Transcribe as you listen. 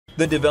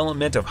The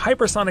development of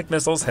hypersonic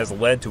missiles has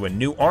led to a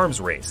new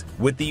arms race,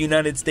 with the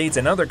United States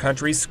and other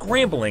countries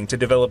scrambling to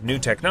develop new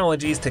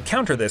technologies to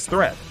counter this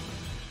threat.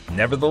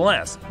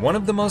 Nevertheless, one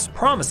of the most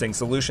promising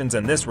solutions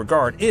in this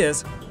regard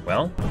is,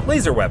 well,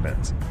 laser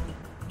weapons.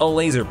 A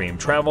laser beam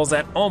travels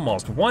at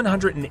almost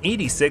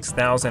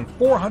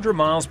 186,400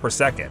 miles per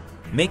second,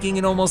 making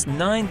it almost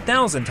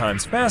 9,000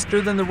 times faster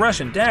than the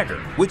Russian dagger,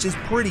 which is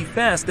pretty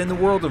fast in the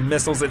world of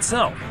missiles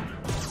itself.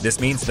 This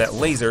means that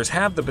lasers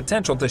have the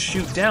potential to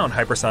shoot down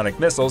hypersonic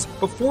missiles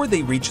before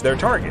they reach their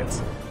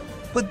targets.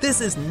 But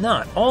this is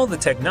not all the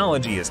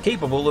technology is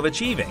capable of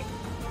achieving.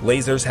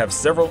 Lasers have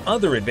several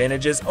other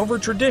advantages over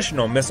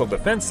traditional missile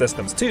defense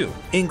systems too,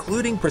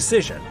 including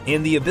precision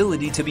and the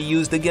ability to be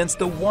used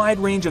against a wide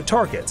range of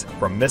targets,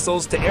 from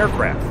missiles to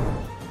aircraft.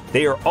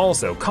 They are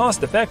also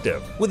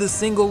cost-effective, with a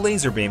single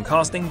laser beam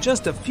costing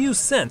just a few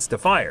cents to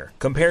fire,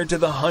 compared to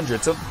the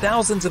hundreds of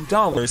thousands of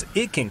dollars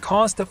it can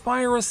cost to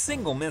fire a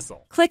single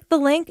missile. Click the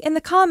link in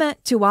the comment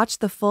to watch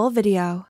the full video.